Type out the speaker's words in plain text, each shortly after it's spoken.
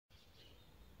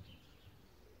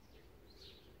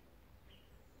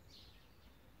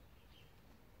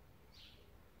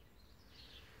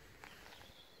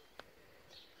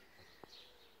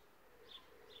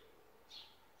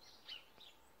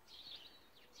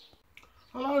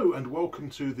Hello and welcome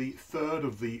to the third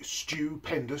of the Stu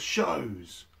Pendous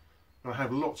shows. I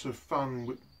have lots of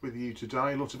fun with you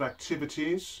today, lots of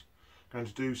activities. Going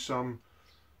to do some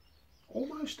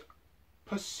almost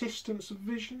persistence of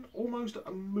vision, almost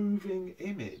a moving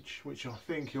image, which I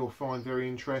think you'll find very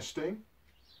interesting.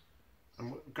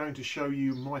 I'm going to show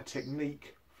you my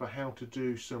technique for how to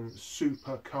do some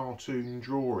super cartoon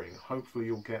drawing. Hopefully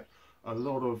you'll get a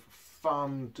lot of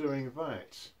fun doing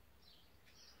that.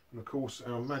 And of course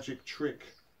our magic trick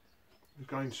is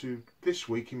going to this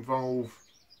week involve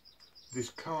this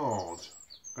card.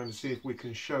 I'm going to see if we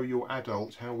can show your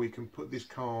adults how we can put this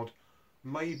card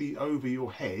maybe over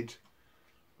your head,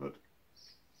 but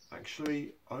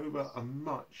actually over a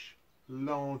much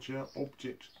larger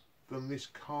object than this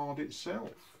card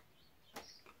itself.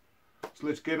 So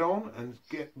let's get on and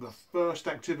get the first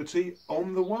activity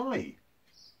on the way.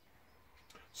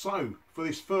 So for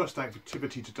this first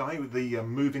activity today with the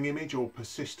moving image or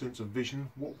persistence of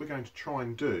vision, what we're going to try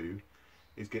and do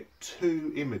is get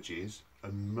two images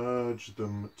and merge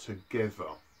them together.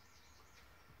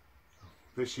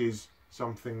 This is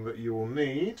something that you will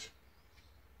need: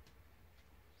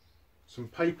 some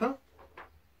paper,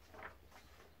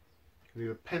 you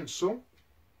need a pencil,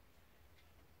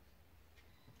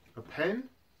 a pen,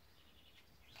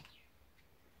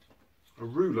 a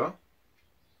ruler,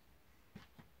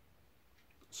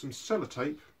 some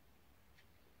sellotape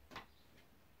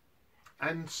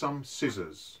and some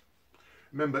scissors.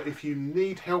 Remember, if you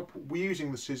need help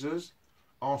using the scissors,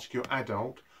 ask your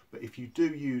adult, but if you do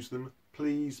use them,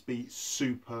 please be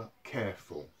super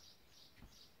careful.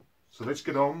 So let's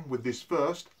get on with this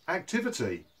first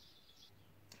activity.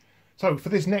 So for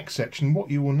this next section,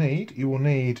 what you will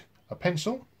need a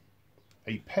pencil,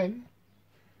 a pen,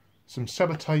 some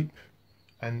sellotape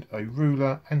and a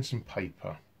ruler and some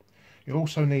paper. You'll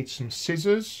also need some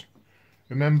scissors.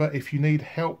 Remember, if you need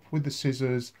help with the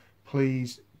scissors,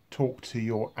 please talk to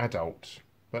your adult.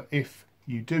 But if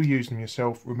you do use them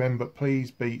yourself, remember,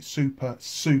 please be super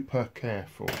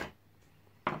careful.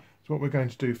 So what we're going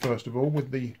to do first of all with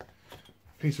the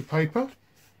piece of paper,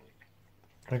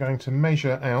 we're going to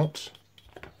measure out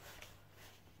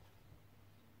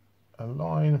a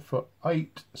line for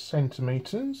 8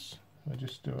 centimetres. I'll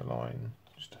just do a line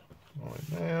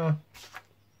there.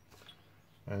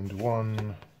 And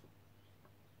one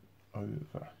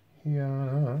over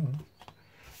here.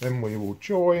 Then we will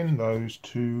join those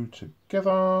two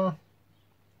together,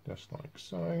 just like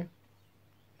so.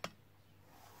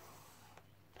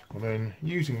 And then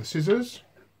using the scissors,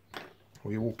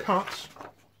 we will cut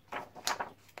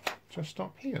just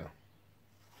up here.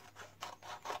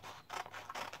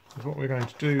 So what we're going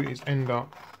to do is end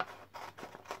up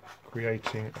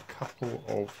creating a couple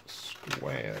of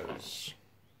squares.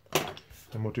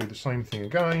 And we'll do the same thing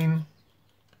again,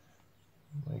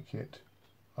 make it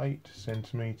 8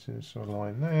 centimetres, so a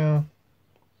line there,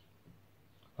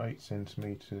 8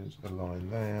 centimetres, a line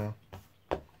there,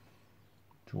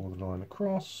 draw the line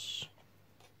across,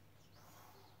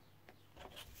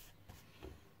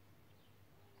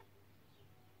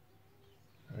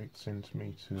 eight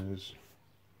centimetres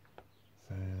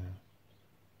there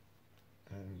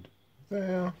and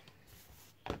there,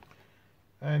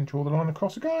 and draw the line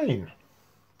across again.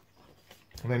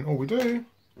 And then all we do,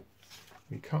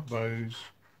 we cut those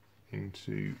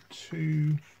into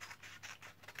 2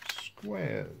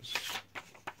 squares.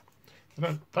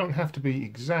 They don't have to be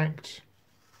exact,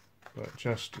 but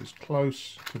just as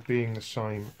close to being the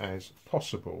same as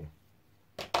possible.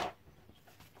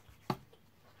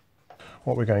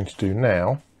 What we're going to do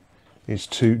now is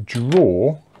to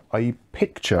draw a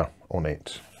picture on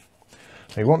it.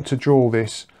 Now you want to draw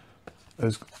this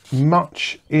as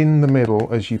much in the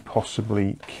middle as you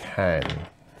possibly can.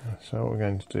 So what we're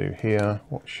going to do here,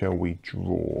 what shall we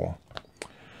draw?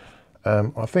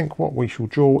 I think what we shall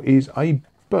draw is a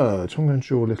bird. So I'm going to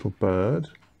draw a little bird.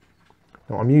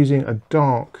 Now I'm using a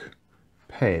dark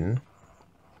pen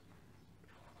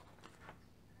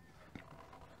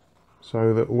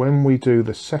so that when we do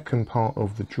the second part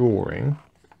of the drawing,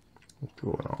 let's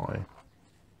draw an eye.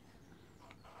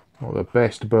 Not the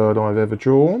best bird I've ever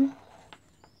drawn.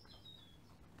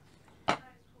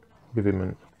 Give him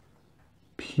a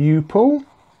pupil,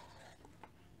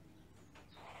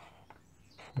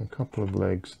 a couple of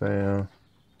legs there.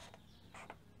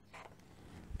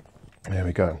 There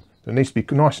we go. It needs to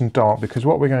be nice and dark, because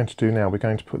what we're going to do now, we're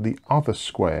going to put the other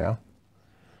square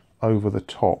over the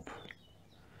top.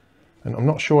 And I'm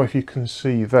not sure if you can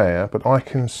see there, but I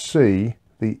can see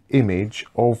the image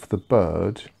of the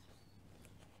bird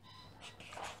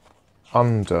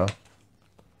under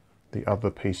the other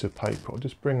piece of paper. I'll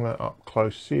just bring that up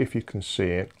close, see if you can see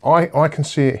it. I can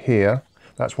see it here,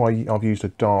 that's why I've used a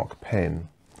dark pen.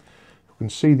 You can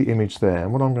see the image there,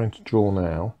 and what I'm going to draw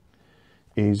now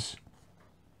is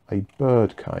a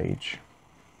bird cage.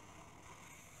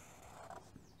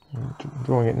 I'm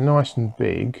drawing it nice and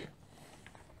big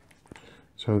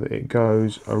so that it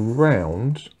goes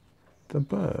around the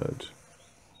bird.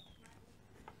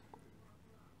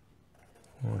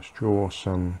 Let's draw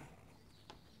some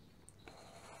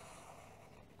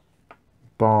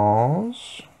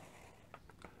bars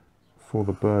for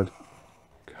the bird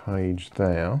cage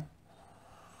there.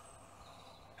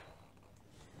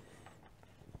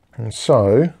 And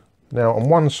so now on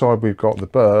one side we've got the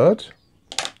bird,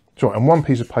 sorry, on one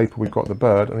piece of paper we've got the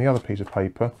bird, and the other piece of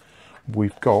paper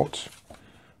we've got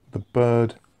the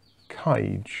bird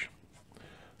cage.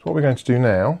 So what we're going to do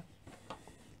now,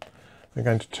 we're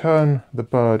going to turn the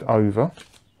bird over.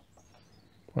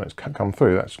 Well, it's come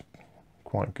through, that's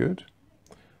quite good.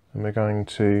 And we're going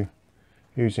to,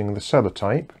 using the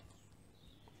sellotape,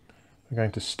 we're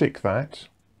going to stick that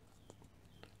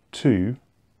to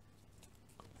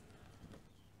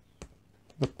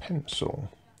the pencil.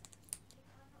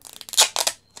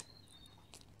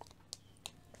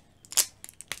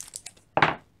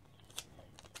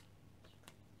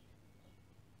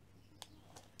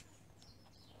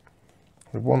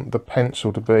 We want the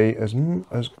pencil to be as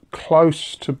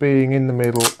close to being in the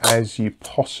middle as you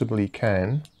possibly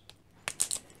can.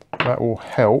 That will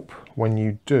help when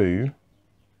you do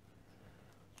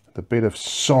the bit of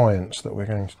science that we're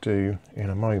going to do in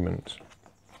a moment.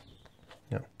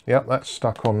 Yep, that's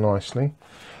stuck on nicely.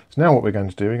 So now what we're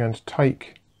going to do, we're going to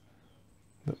take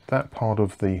that part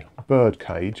of the bird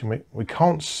cage, and we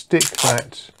can't stick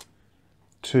that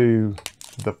to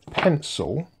the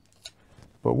pencil,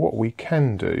 but what we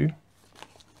can do,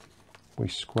 we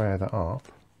square that up,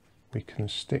 we can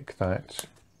stick that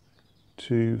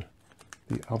to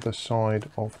the other side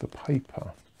of the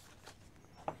paper.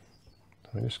 So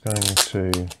we're just going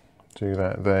to do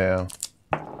that there,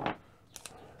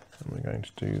 and we're going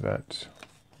to do that.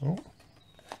 Oh,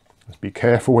 just be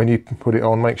careful when you put it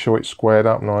on, make sure it's squared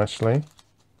up nicely.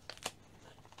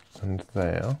 And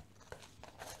there.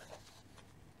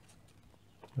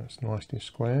 That's nicely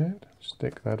squared.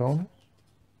 Stick that on.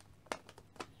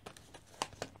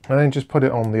 And then just put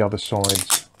it on the other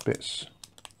sides, bits,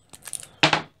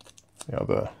 the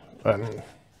other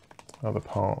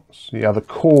parts, the other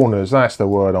corners, that's the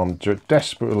word I'm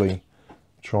desperately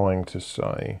trying to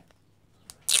say.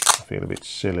 I feel a bit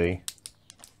silly.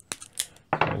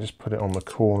 So just put it on the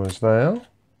corners there.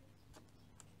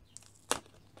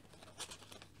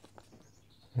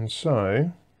 And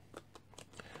so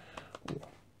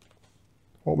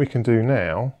what we can do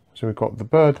now, so we've got the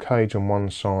bird cage on one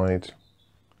side,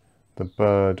 the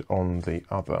bird on the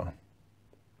other.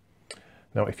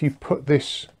 Now if you put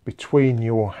this between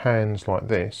your hands like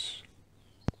this,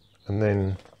 and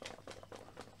then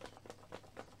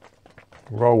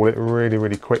roll it really,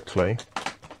 really quickly,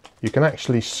 you can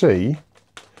actually see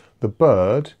the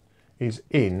bird is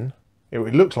in, it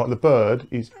looks like the bird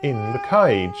is in the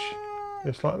cage,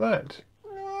 just like that.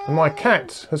 And my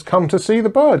cat has come to see the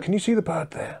bird. Can you see the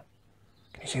bird there?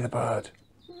 Can you see the bird?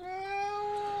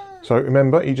 So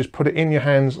remember, you just put it in your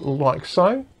hands like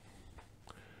so,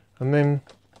 and then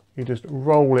you just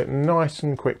roll it nice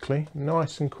and quickly like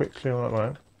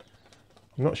that.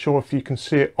 I'm not sure if you can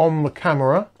see it on the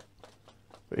camera,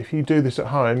 but if you do this at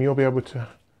home, you'll be able to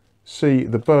see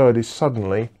the bird is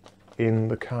suddenly in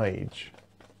the cage.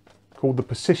 Called the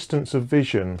persistence of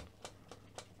vision.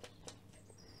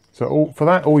 So for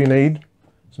that, all you need,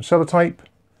 some sellotape,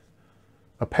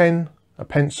 a pen, a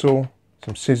pencil,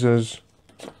 some scissors,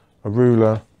 a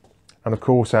ruler, and of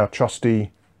course our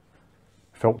trusty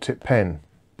felt tip pen.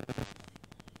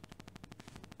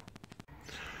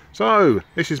 So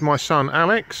this is my son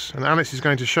Alex, and Alex is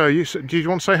going to show you, do you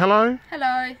want to say hello?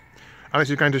 Hello. Alex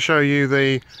is going to show you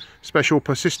the special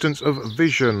persistence of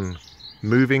vision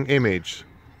moving image.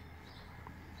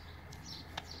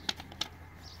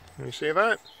 Can you see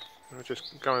that? I'll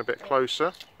just go a bit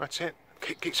closer. That's it.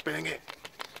 Keep spinning it.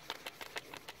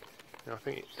 I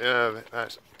think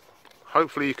that's.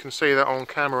 Hopefully you can see that on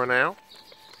camera now.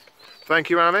 Thank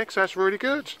you, Alex. That's really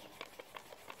good.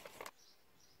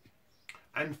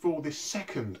 And for this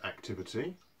second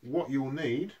activity, what you'll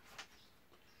need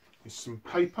is some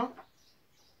paper,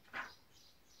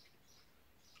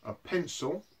 a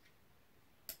pencil,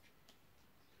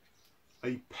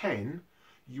 a pen.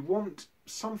 You want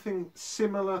something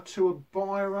similar to a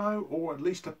biro, or at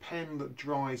least a pen that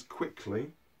dries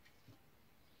quickly,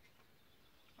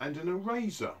 and an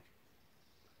eraser.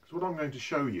 So what I'm going to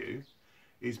show you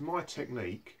is my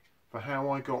technique for how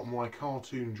I got my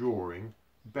cartoon drawing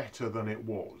better than it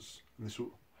was. And this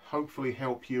will hopefully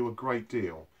help you a great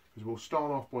deal, because we'll start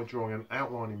off by drawing an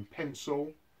outline in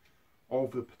pencil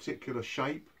of the particular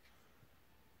shape,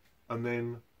 and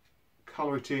then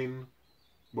colour it in,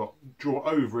 well, draw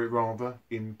over it rather,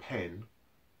 in pen,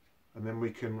 and then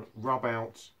we can rub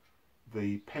out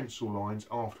the pencil lines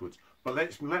afterwards. But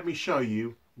let me show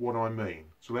you what I mean.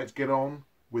 So let's get on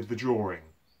with the drawing.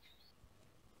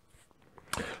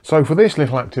 So for this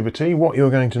little activity, what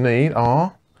you're going to need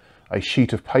are a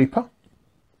sheet of paper,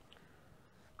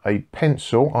 a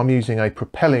pencil. I'm using a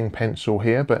propelling pencil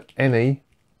here, but any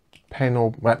pen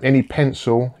or any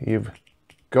pencil you've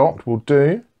got will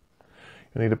do.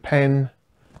 You need a pen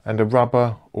and a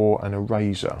rubber or an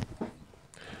eraser.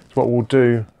 So what we'll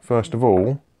do first of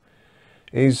all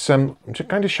is I'm just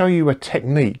going to show you a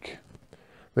technique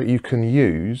that you can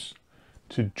use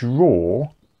to draw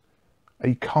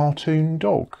a cartoon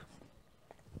dog.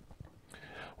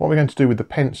 What we're going to do with the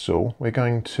pencil, we're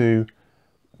going to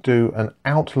do an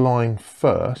outline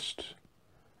first,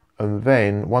 and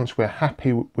then once we're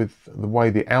happy with the way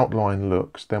the outline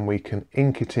looks, then we can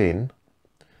ink it in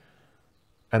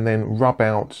and then rub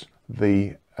out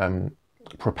the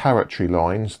preparatory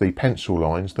lines, the pencil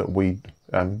lines that we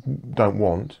don't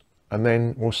want, and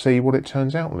then we'll see what it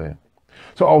turns out there.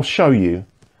 So I'll show you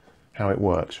how it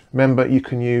works. Remember, you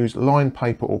can use lined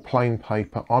paper or plain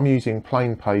paper. I'm using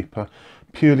plain paper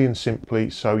purely and simply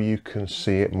so you can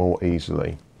see it more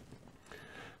easily.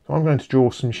 So I'm going to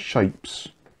draw some shapes.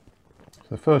 So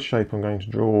the first shape I'm going to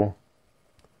draw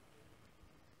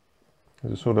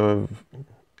is a sort of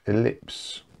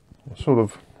ellipse. Sort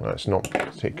of, that's not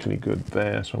particularly good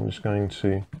there, so I'm just going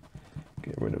to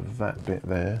get rid of that bit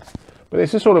there. But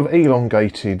it's a sort of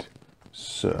elongated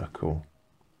circle.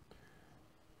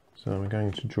 So we're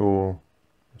going to draw,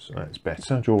 so that's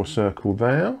better, draw a circle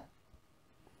there,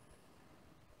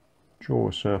 draw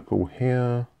a circle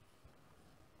here,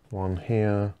 one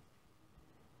here,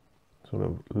 sort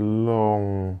of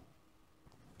long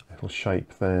little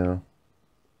shape there,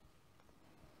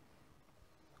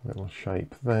 little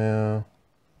shape there,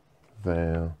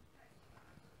 there,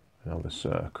 another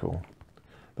circle.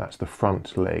 That's the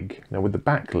front leg. Now with the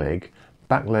back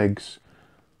legs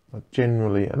are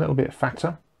generally a little bit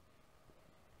fatter,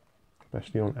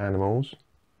 especially on animals.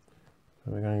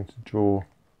 So we're going to draw a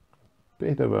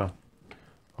bit of a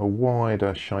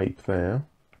wider shape there.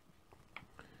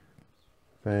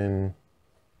 Then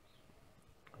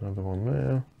another one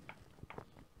there.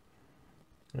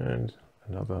 And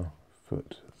another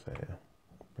foot there.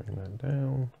 Bring that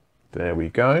down. There we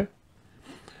go.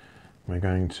 We're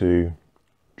going to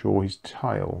draw his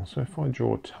tail. So if I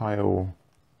draw a tail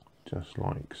just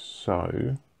like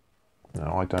so. No,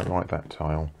 I don't like that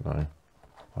tail. No,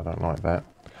 I don't like that.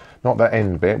 Not that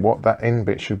end bit. What that end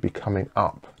bit should be coming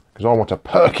up, because I want a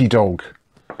perky dog,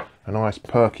 a nice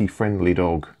perky friendly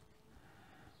dog.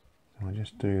 So I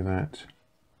just do that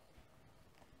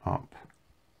up,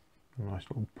 a nice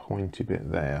little pointy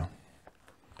bit there.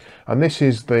 And this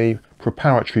is the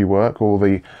preparatory work, or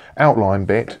the outline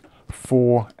bit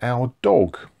for our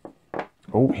dog.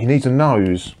 Oh, he needs a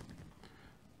nose.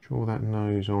 Draw that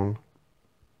nose on.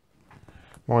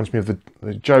 Reminds me of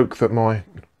the joke that my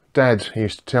dad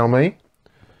used to tell me.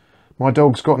 My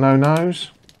dog's got no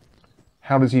nose.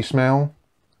 How does he smell?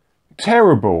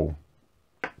 Terrible.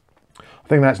 I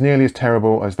think that's nearly as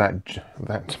terrible as that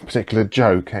particular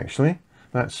joke, actually.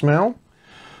 That smell.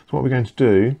 So what we're going to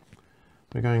do,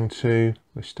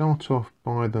 we start off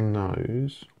by the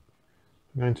nose.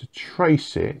 I'm going to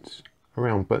trace it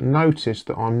around, but notice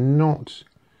that I'm not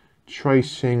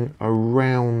tracing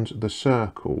around the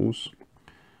circles.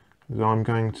 I'm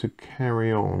going to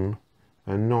carry on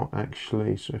and not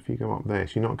actually, so if you go up there,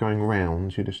 so you're not going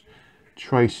round, you're just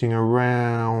tracing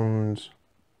around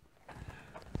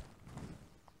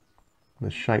the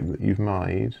shape that you've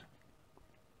made.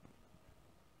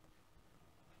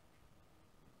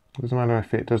 It doesn't matter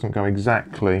if it doesn't go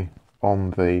exactly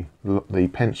on the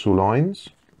pencil lines.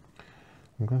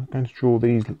 I'm going to draw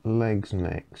these legs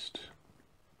next.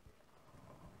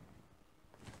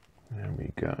 There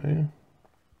we go.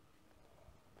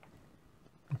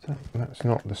 That's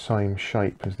not the same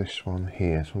shape as this one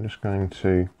here, so I'm just going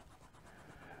to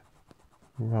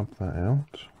rub that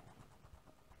out.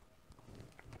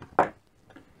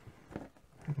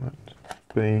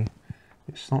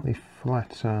 It's slightly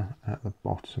flatter at the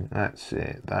bottom. That's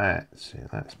it, that's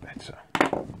better.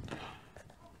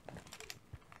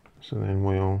 So then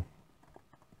we'll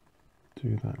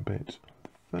do that bit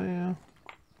there.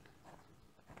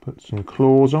 Put some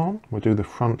claws on. We'll do the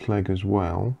front leg as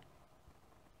well.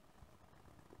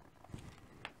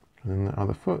 And then the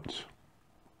other foot.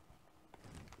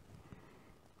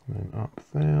 And then up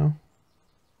there.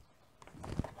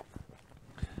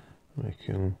 We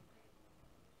can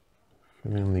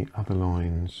fill in the other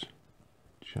lines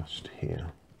just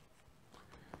here.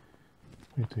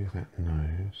 We do that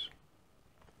nose.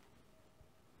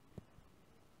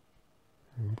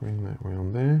 And bring that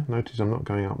round there. Notice I'm not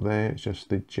going up there, it's just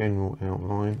the general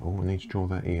outline. Oh, I need to draw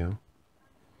that ear.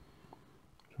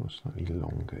 Draw a slightly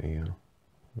longer ear,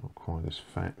 not quite as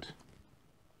fat.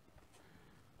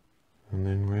 And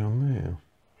then round there.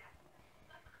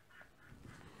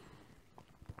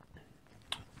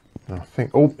 I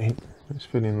think, oh, let's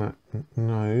fill in that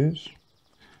nose.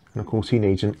 And of course he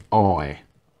needs an eye.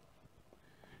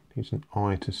 Needs an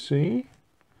eye to see.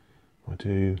 I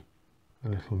do a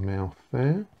little mouth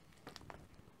there.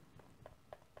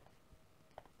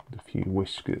 With a few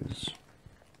whiskers.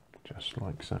 Just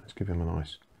like so. Let's give him a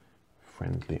nice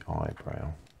friendly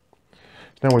eyebrow.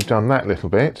 So now we've done that little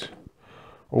bit,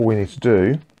 all we need to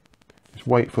do is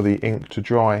wait for the ink to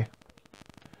dry,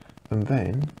 and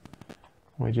then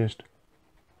we just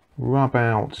rub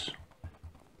out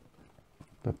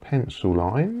the pencil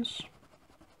lines.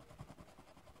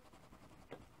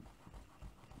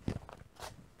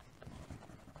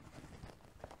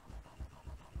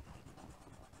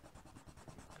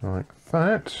 Like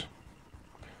that.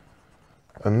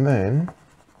 And then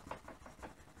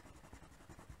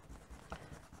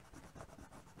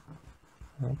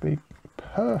that'll be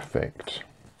perfect.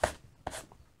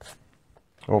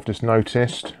 Oh, I've just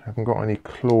noticed I haven't got any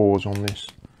claws on this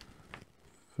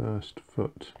first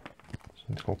foot.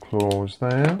 Some little claws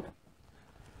there.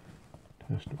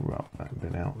 Just rub that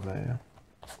bit out there.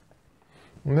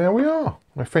 And there we are.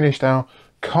 I finished our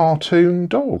cartoon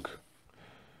dog.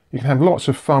 You can have lots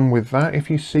of fun with that.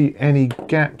 If you see any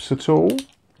gaps at all,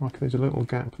 like there's a little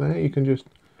gap there, you can just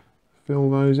fill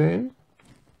those in.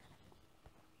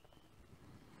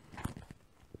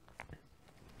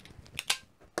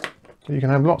 So you can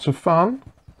have lots of fun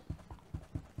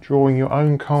drawing your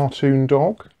own cartoon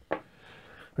dog.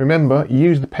 Remember,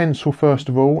 use the pencil first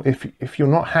of all. If you're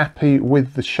not happy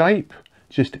with the shape,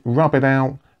 just rub it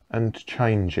out and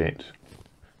change it.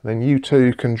 Then you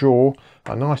too can draw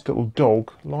a nice little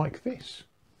dog like this.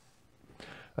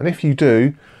 And if you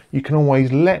do, you can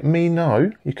always let me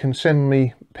know. You can send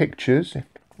me pictures.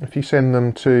 If you send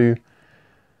them to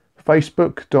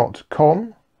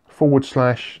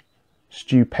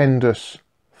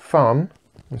facebook.com/stupendousfun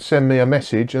and send me a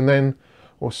message, and then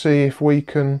we'll see if we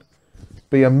can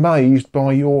be amazed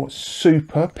by your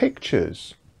super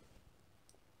pictures.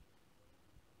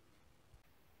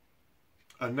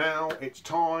 And now it's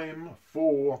time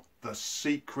for the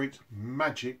secret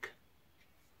magic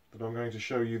that I'm going to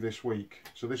show you this week.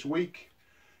 So this week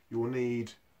you'll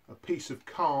need a piece of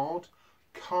card.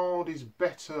 Card is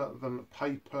better than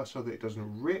paper so that it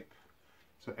doesn't rip.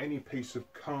 So any piece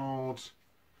of card.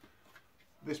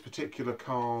 This particular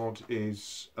card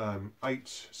is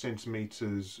 8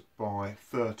 centimetres by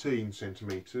 13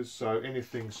 centimetres, so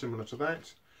anything similar to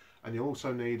that. And you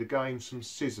also need again some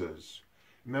scissors.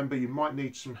 Remember, you might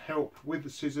need some help with the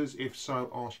scissors. If so,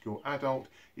 ask your adult.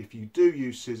 If you do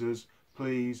use scissors,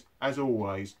 please, as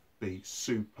always, be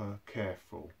super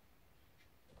careful.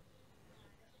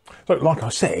 So, like I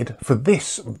said, for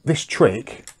this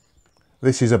trick,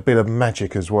 this is a bit of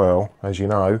magic as well, as you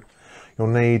know. You'll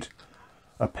need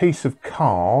a piece of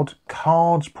card.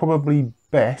 Card's probably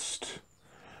best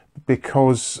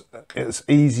because it's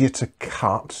easier to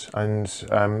cut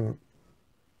and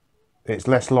it's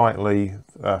less likely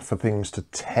for things to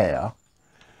tear.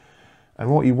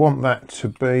 And what you want that to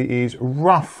be is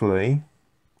roughly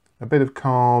a bit of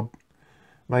card,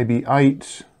 maybe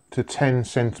 8 to 10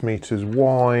 centimetres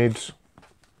wide,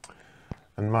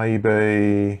 and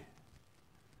maybe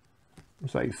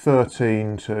say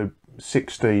 13 to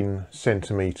 16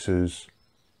 centimetres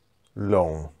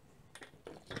long.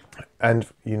 And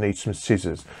you need some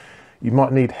scissors. You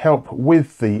might need help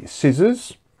with the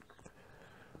scissors.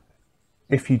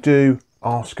 If you do,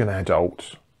 ask an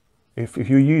adult. If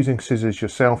you're using scissors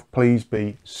yourself, please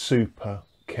be super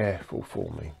careful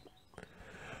for me.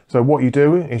 So what you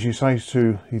do is you say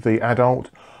to the adult,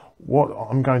 what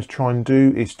I'm going to try and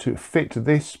do is to fit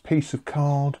this piece of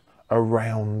card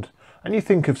around, and you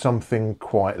think of something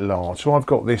quite large. So I've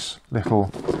got this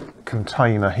little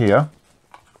container here.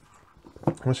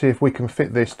 We'll see if we can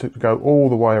fit this to go all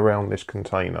the way around this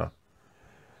container.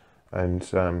 And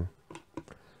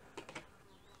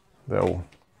they'll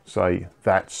say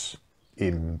that's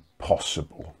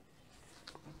impossible.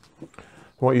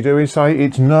 What you do is say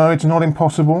it's not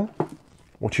impossible.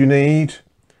 What you need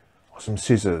are some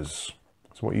scissors.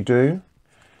 So what you do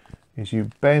is you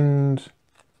bend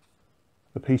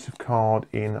the piece of card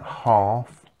in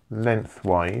half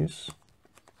lengthways,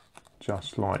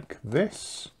 just like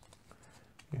this.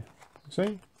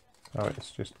 See? Oh,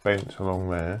 it's just bent along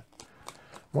there.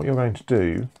 What you're going to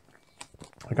do,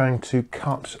 you're going to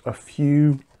cut a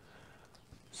few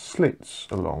slits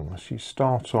along. So you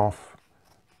start off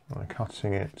by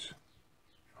cutting it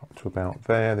up to about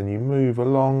there, then you move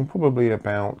along probably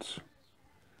about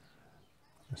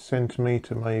a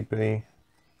centimetre, maybe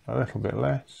a little bit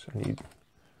less, and you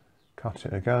cut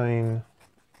it again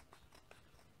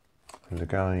and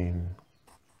again.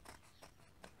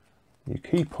 You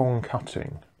keep on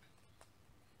cutting.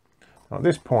 At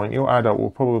this point, your adult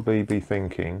will probably be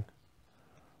thinking,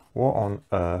 what on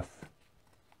earth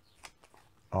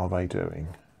are they doing?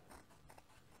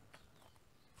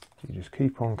 You just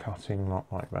keep on cutting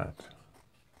like that.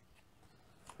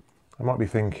 I might be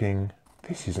thinking,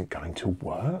 this isn't going to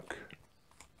work.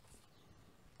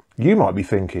 You might be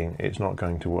thinking it's not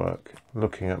going to work,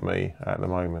 looking at me at the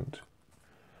moment.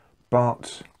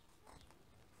 But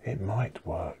it might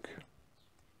work.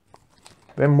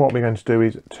 Then what we're going to do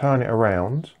is turn it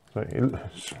around. So it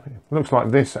looks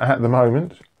like this at the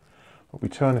moment, but we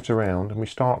turn it around and we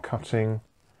start cutting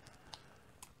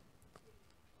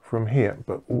from here.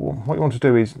 But what you want to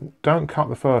do is don't cut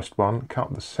the first one,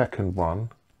 cut the second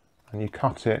one, and you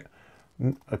cut it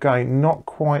again, not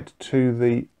quite to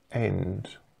the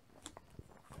end.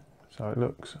 So it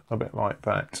looks a bit like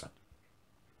that.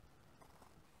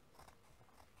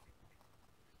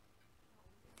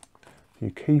 You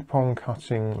keep on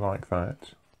cutting like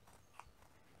that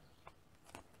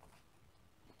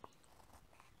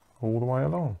all the way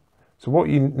along. So what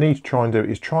you need to try and do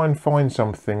is try and find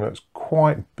something that's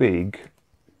quite big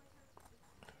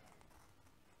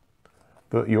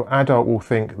that your adult will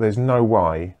think there's no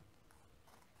way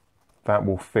that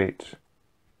will fit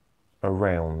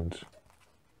around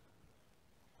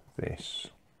this.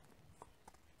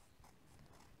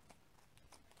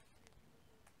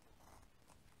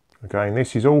 Again,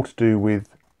 this is all to do with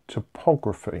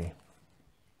topography.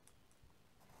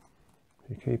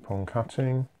 You keep on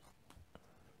cutting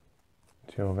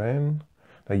until then.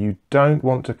 Now you don't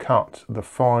want to cut the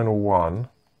final one,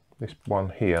 this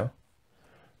one here,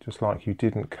 just like you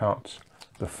didn't cut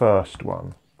the first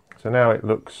one. So now it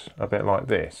looks a bit like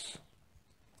this.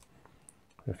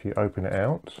 If you open it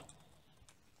out,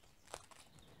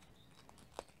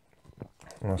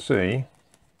 you'll see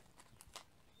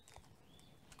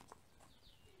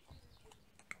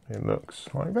it looks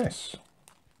like this.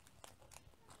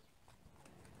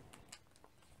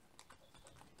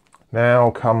 Now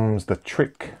comes the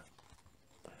trick,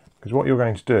 because what you're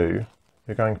going to do,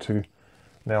 you're going to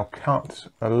now cut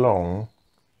along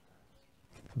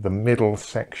the middle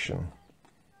section.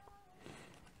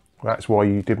 That's why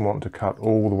you didn't want to cut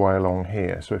all the way along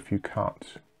here. So if you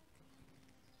cut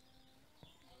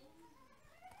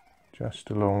just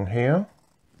along here,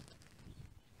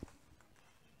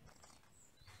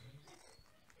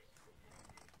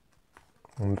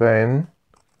 and then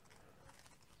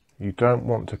you don't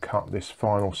want to cut this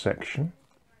final section.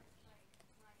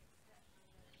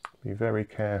 Be very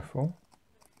careful.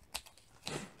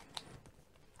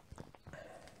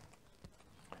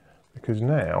 Because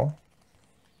now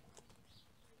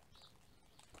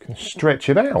you can stretch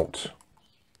it out.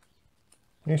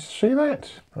 You see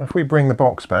that? If we bring the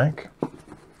box back,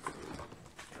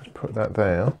 just put that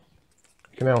there,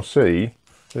 you can now see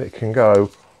that it can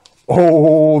go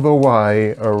all the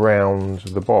way around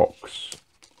the box.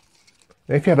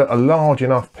 Now, if you had a large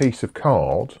enough piece of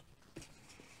card,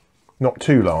 not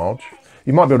too large,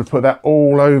 you might be able to put that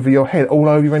all over your head, all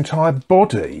over your entire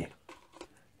body.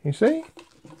 You see?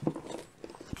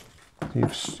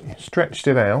 You've stretched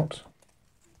it out.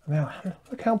 Now,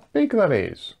 look how big that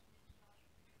is.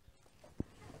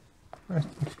 Let's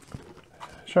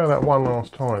show that one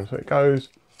last time. So it goes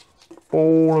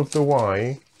all of the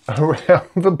way around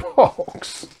the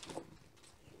box.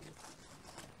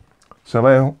 So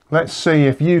now, let's see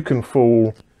if you can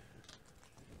fool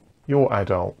your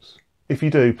adults. If you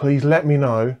do, please let me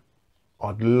know.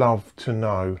 I'd love to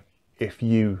know if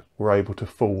you were able to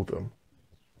fool them.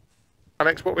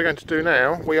 Alex, what we're going to do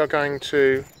now, we are going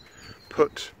to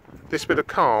put this bit of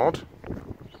card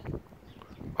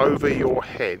over your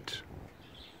head.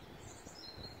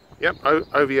 Yep,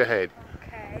 over your head.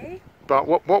 Okay. But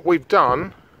what we've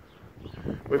done,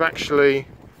 we've actually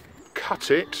cut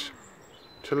it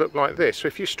to look like this. So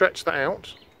if you stretch that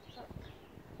out,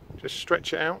 just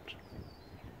stretch it out,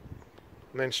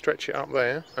 and then stretch it up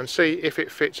there, and see if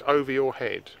it fits over your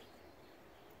head.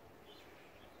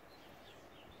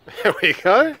 There we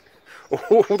go.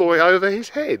 all the way over his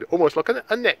head, almost like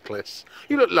a necklace.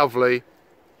 You look lovely.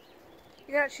 You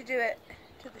can actually do it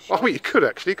to the Oh, shop. well, you could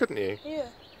actually, couldn't you? Yeah.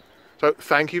 So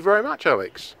thank you very much,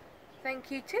 Alex.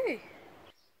 Thank you too.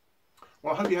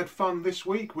 Well, I hope you had fun this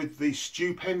week with the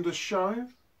Stu Pendous Show.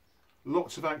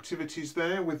 Lots of activities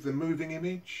there with the moving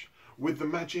image, with the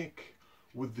magic,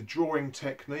 with the drawing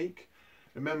technique.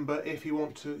 Remember, if you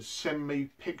want to send me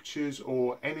pictures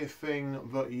or anything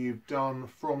that you've done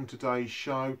from today's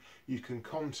show, you can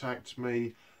contact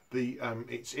me.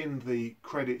 It's in the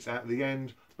credits at the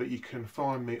end, but you can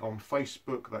find me on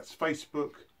Facebook. That's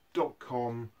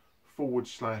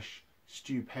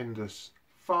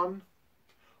facebook.com/stupendousfun,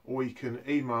 or you can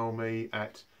email me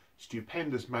at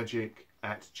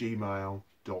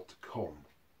stupendousmagic@gmail.com.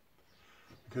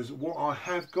 Because what I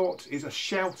have got is a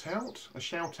shout out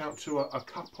to a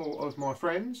couple of my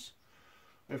friends.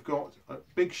 We've got a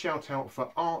big shout out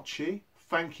for Archie.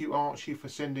 Thank you, Archie, for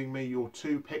sending me your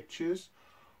 2 pictures.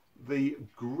 The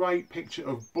great picture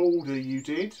of Balder you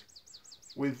did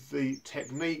with the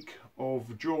technique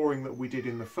of drawing that we did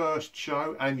in the first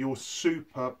show, and your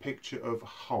super picture of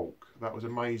Hulk. That was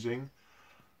amazing.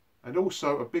 And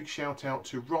also a big shout out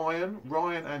to Ryan.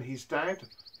 Ryan and his dad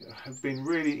have been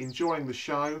really enjoying the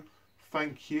show.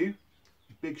 Thank you.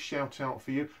 Big shout out for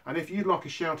you. And if you'd like a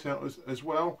shout out as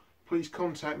well, please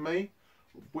contact me,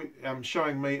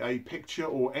 showing me a picture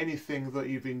or anything that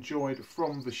you've enjoyed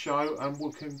from the show, and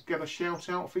we can get a shout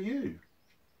out for you.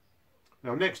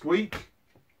 Now next week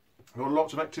we've got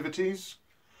lots of activities.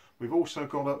 We've also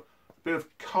got a bit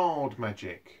of card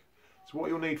magic. So what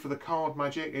you'll need for the card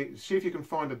magic, see if you can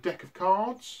find a deck of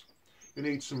cards. You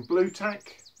need some blue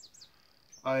tack,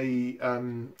 a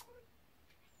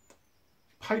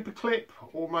paper clip,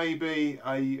 or maybe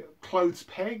a clothes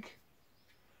peg,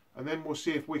 and then we'll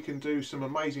see if we can do some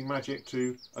amazing magic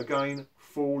to again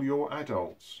fool your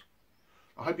adults.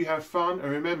 I hope you have fun, and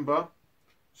remember,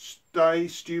 stay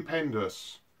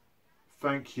stupendous.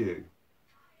 Thank you.